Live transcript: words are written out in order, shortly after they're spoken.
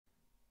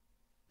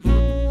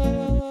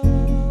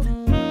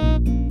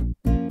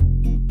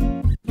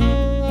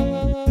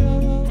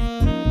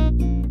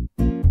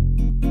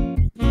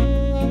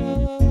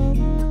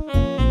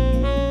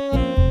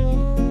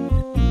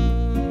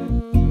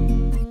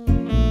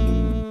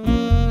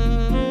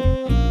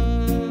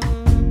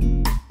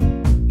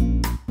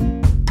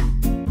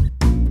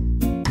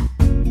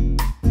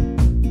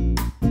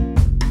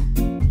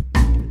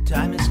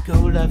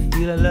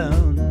feel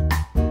alone,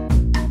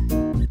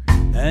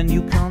 and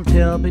you can't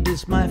help it,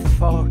 it's my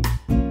fault.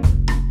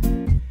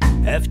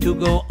 Have to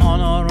go on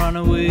or run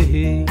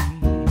away,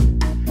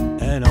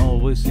 and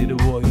always see the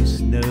voice,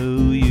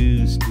 no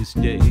use to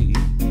stay,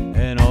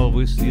 and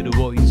always see the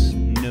voice,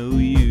 no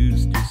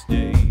use to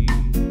stay.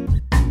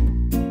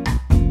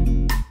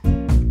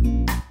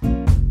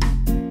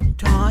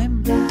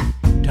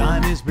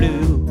 Time is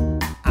blue,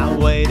 I'm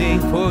waiting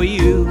for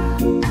you.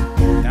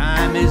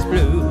 Time is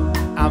blue,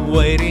 I'm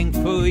waiting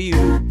for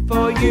you,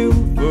 for you,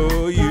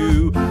 for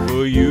you,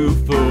 for you,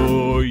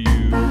 for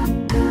you.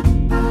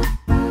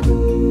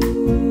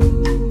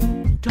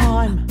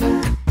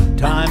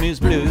 Time is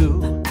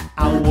blue,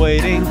 I'm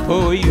waiting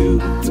for you.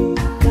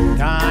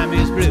 Time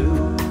is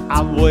blue,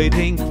 I'm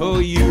waiting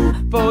for you,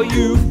 for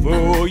you,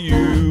 for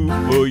you,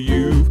 for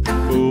you,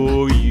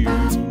 for you.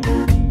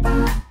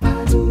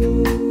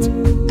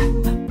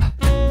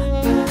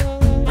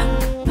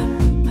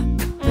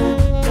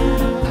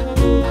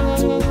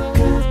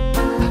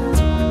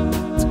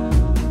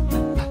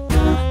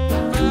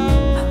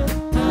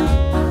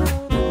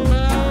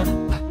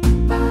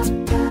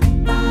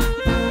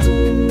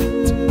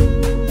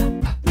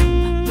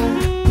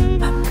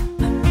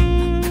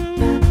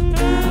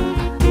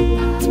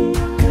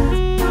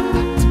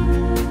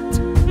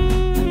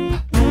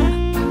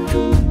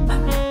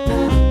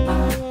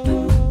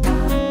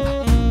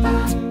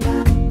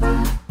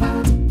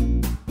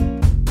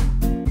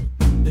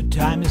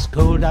 Time is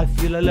cold, I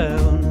feel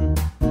alone,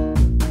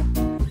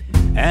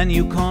 and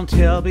you can't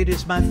help it,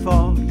 it's my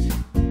fault.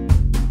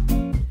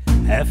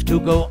 Have to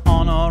go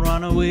on or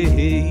run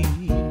away,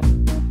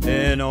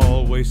 and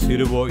always hear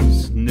the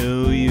voice,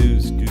 no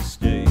use to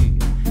stay,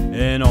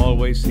 and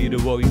always hear the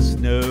voice,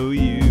 no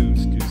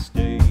use to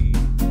stay.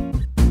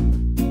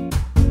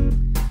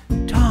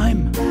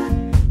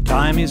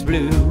 Time is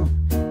blue,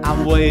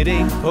 I'm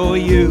waiting for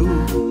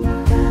you.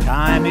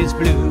 Time is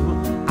blue,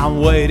 I'm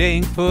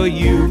waiting for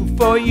you,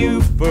 for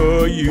you,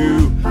 for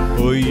you,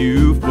 for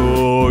you,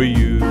 for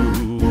you.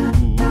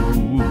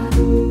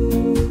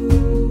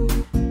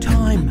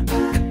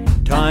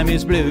 Time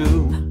is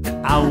blue,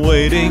 I'm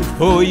waiting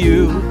for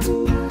you.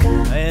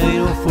 Hey,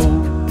 little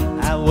fool,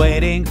 I'm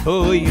waiting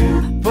for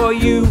you, for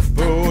you,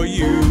 for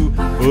you,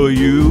 for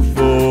you,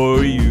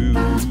 for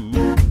you.